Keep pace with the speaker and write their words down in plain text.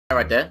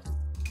Right there.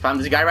 Fam,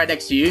 there's a guy right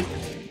next to you. Did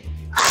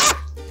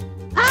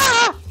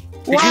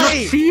Why? you not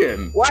see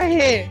him? Why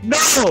here?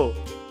 No!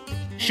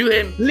 Shoot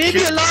him. Leave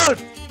me alone!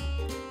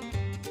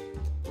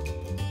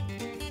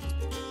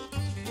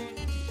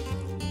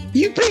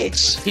 You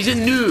bitch! He's a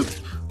noob.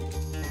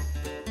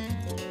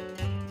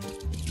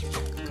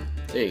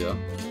 There you go.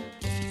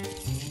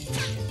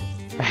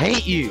 I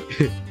hate you.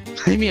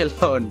 Leave me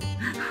alone.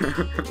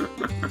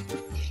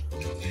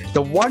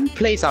 The one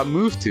place I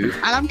moved to,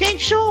 and I'm getting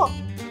shot.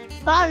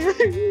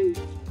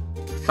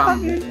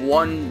 Fam,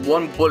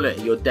 one bullet,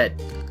 you're dead.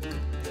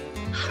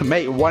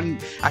 Mate,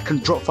 I can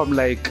drop from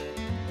like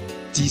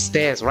these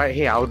stairs right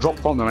here. I'll drop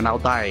from them and I'll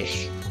die.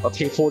 I'll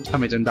take 4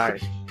 damage and die.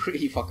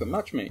 Pretty fucking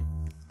much, mate.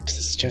 This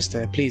is just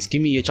please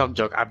give me your chug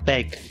jug. I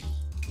beg.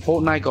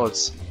 Fortnite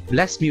gods,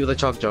 bless me with a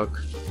chug jug.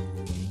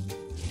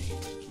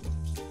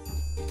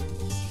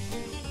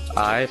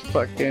 I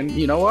fucking,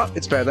 you know what?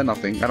 It's better than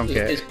nothing. I don't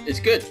care. It's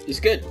good. It's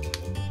good.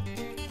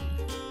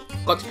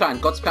 God's plan.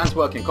 God's plan's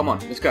working. Come on,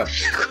 let's go.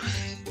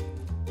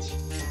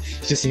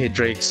 Just hear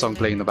Drake's song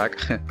playing in the back.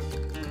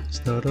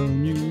 It's not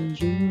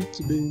unusual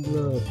to be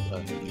loved by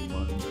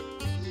anyone.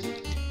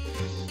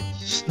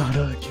 It's not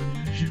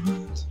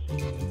unusual to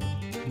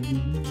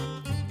be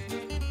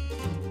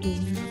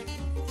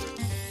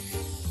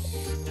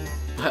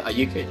Are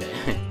you okay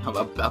there?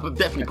 I'm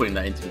definitely putting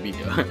that into the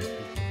video.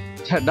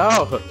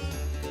 No!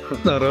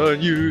 It's not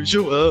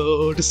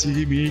unusual to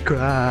see me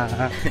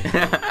cry.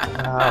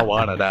 I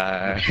wanna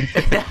die.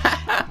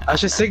 I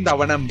should sing that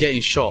when I'm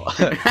getting shot.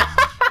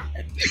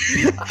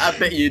 I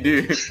bet you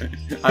do.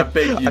 I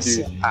bet you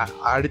do.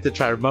 I need to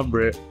try to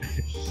remember it.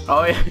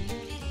 Oh yeah.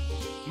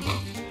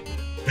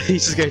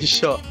 He's just getting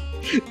shot.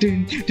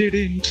 Dun, dun,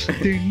 dun,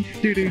 dun,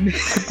 dun, dun.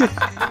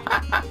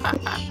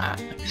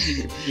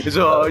 It's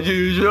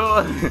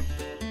unusual.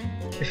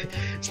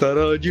 It's not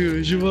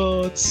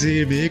unusual to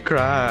see me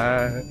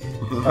cry.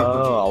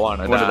 Oh, I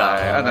wanna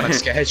die. And then I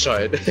just get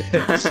headshotted.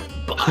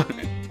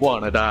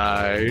 Wanna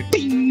die.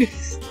 Ding!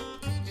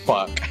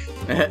 Fuck.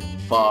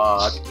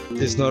 Fuck.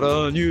 It's not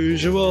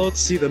unusual to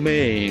see the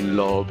main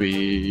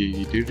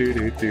lobby. Do, do,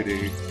 do, do,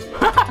 do.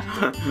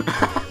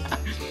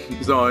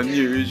 It's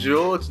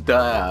unusual to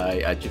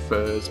die at your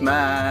first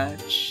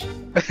match.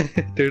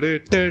 Do, do,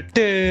 do,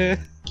 do.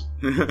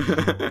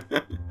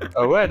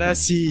 When I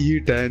see you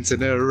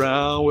dancing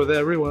around with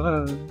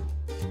everyone,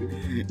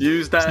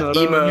 Use that it's not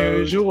emo.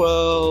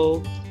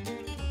 unusual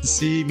to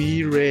see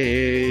me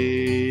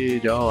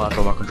rage. Oh, I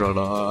got my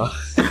controller.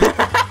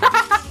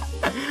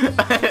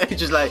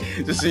 Just like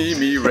to see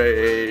me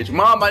rage.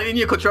 Mom, I need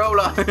your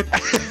controller.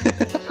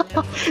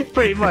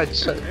 Pretty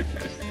much.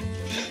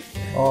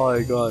 Oh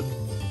my god.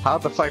 How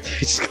the fuck did we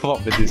just come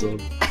up with this one?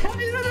 I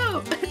don't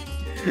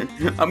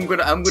know. I'm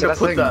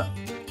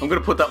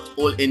gonna put that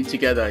all in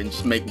together and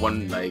just make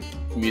one like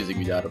music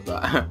video out of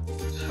that.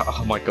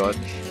 Oh my god.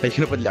 Are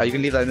you gonna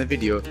leave that in the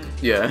video?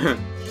 Yeah.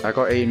 I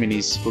got 8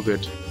 minis. We're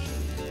good.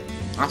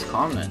 That's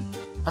calm, man.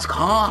 That's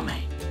calm,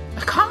 man.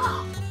 That's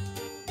calm.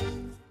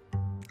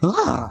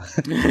 Ah.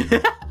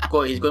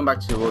 He's going back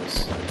to the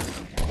woods.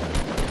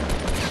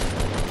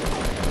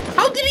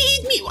 How did he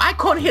hit me? I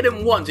can't hit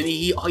him once and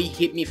he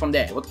hit me from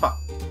there. What the fuck?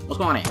 What's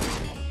going on here?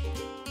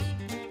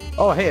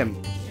 Oh, hit him.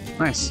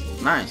 Nice.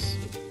 Nice.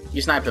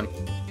 You snipe him.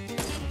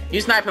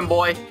 You snipe him,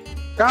 boy.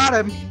 Got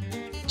him.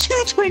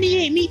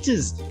 228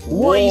 meters.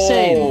 What are you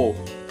saying?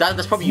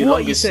 That's probably your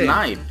longest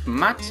snipe.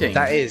 Matting.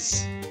 That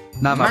is.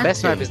 Nah, my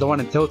best snipe is the one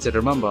in Tilted,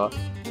 remember?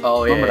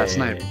 Oh, yeah. Remember that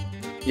snipe?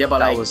 Yeah, but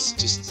that like... was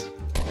just...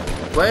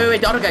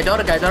 Wait, the other guy.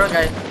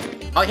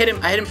 I hit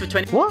him for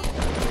 20. What?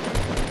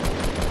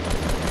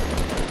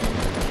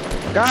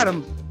 Got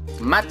him.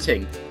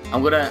 Matting.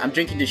 I'm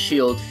drinking the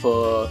shield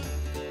for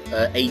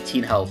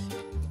 18 health.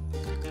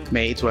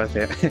 Mate, it's worth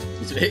it.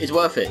 It's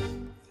worth it.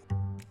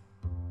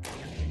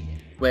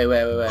 Wait.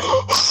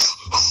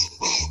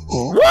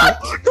 What?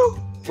 No.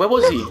 Where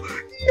was he?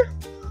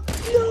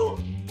 No.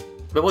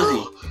 Where was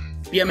he?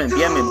 BM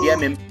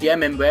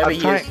him, wherever he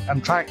is.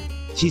 I'm trying.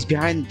 He's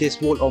behind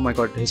this wall. Oh my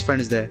god, his friend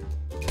is there.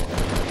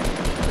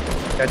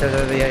 Yeah,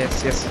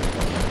 yes.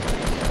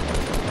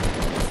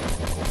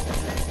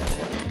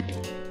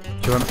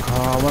 Do you want?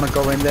 Oh, I want to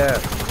go in there.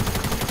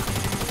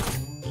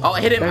 Oh,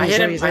 I hit him.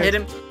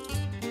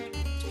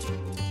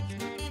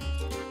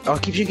 Oh,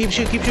 keep shooting.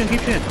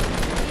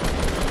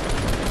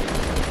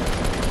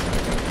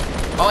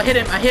 Oh, I hit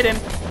him.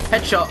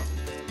 Headshot.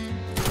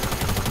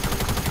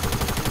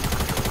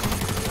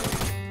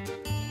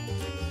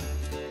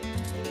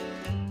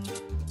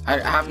 I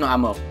have no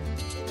ammo.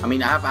 I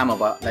mean, I have ammo,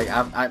 but like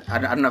I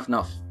don't have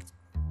enough.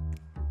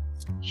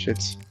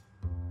 Shit.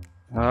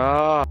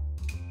 Ah.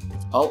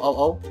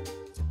 Oh.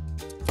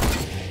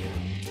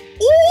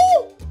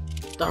 Ooh!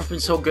 That would have been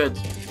so good.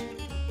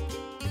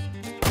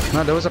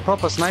 No, there was a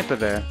proper sniper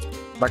there.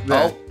 Back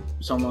there. Oh,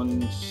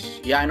 someone's...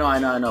 Yeah, I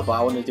know, but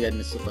I wanted to get in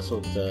this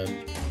assault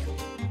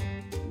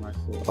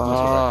rifle.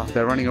 Ah,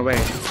 they're running away. I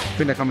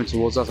think they're coming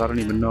towards us, I don't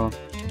even know.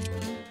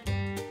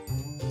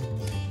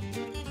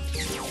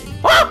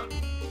 Ah!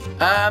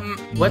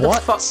 Where the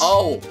What? fuck?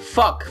 Oh,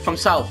 fuck! From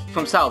south.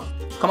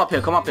 Come up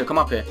here.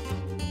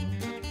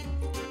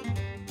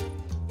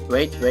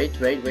 Wait.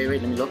 Let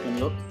me look.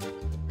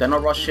 They're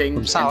not rushing.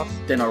 From south?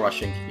 They're not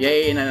rushing.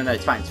 Yeah. No.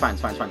 It's fine.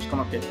 Just come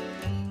up here.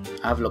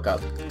 I have a look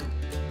out.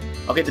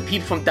 Okay, the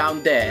people from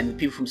down there and the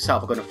people from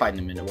south are gonna fight in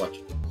a minute.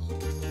 Watch.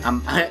 We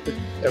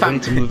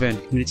need to move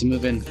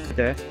in.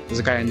 There. There's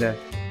a guy in there.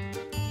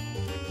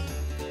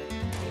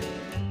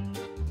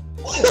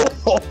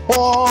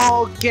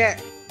 Oh,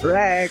 get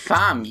wrecked.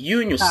 Fam,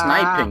 you and your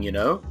sniping, you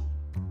know.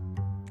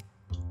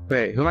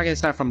 Wait, who am I getting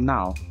sniped from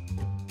now?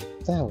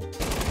 What the hell?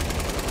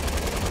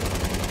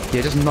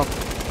 Yeah, just knock.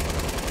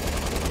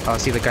 Oh, I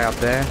see the guy up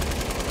there.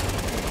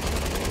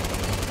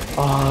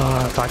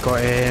 Oh, if I got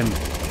him.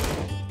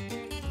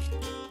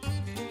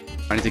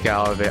 I need to get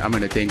out of it. I'm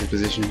in a dangerous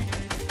position.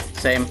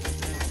 Same.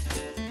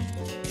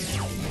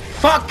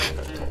 Fuck!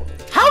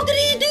 How did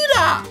he do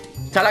that?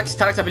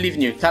 TELAK'S, I believe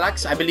in you.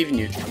 TELAK'S, I believe in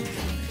you.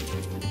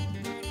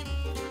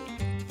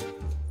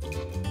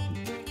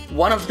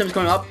 One of them's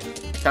going up.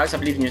 TELAK'S, I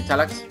believe in you.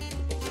 TELAK'S.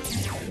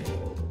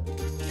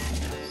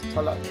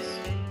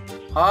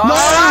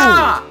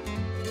 Ah! No!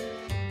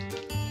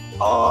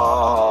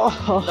 Oh!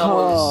 That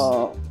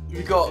was...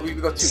 We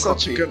got too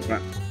Such cocky. a good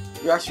man.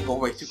 We actually got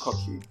way too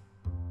cocky.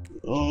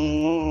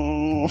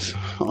 Oh.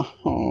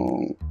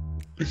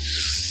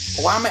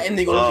 Why am I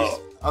ending all of these?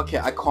 Okay,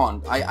 I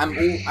can't.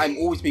 I'm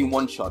always being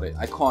one-shotted.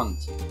 I can't.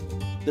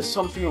 There's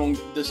something wrong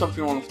with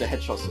the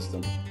headshot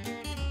system.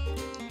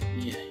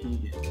 Yeah.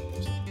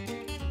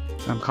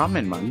 I'm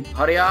coming, man.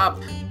 Hurry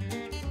up!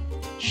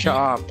 Shut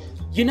up.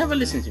 You never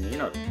listen to me, you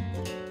know.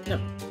 No.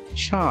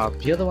 Shut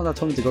up. You're the one that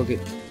told me to go get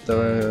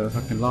the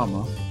fucking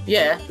llama.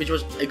 Yeah, which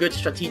was a good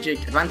strategic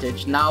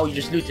advantage. Now you're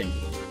just looting,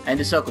 and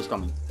the circle's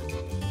coming.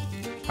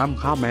 I'm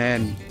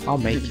coming. I'll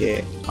make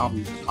it.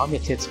 Calm your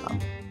tits, man.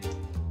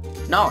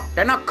 No,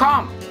 they're not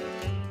calm.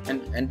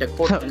 And they're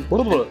called and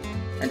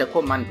they're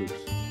called man groups.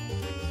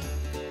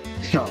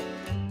 No.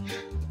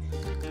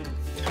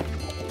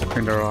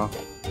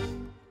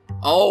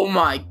 Oh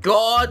my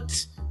god!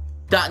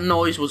 That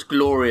noise was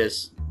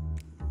glorious.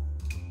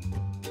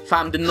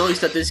 Fam, the noise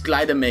that this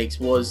glider makes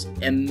was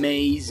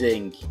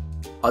amazing.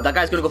 Oh, that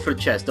guy's gonna go for the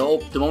chest.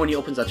 The moment he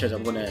opens that chest,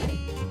 I'm gonna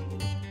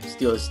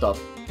steal his stuff.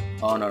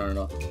 Oh,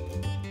 no.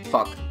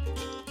 Fuck.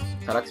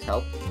 TELAK'S,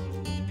 help.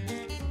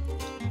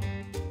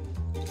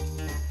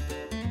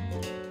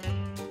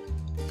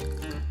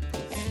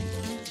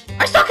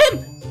 I stuck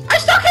him!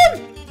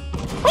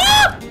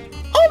 Ah!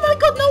 Oh my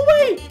god, no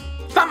way!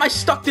 Fam, I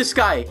stuck this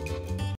guy.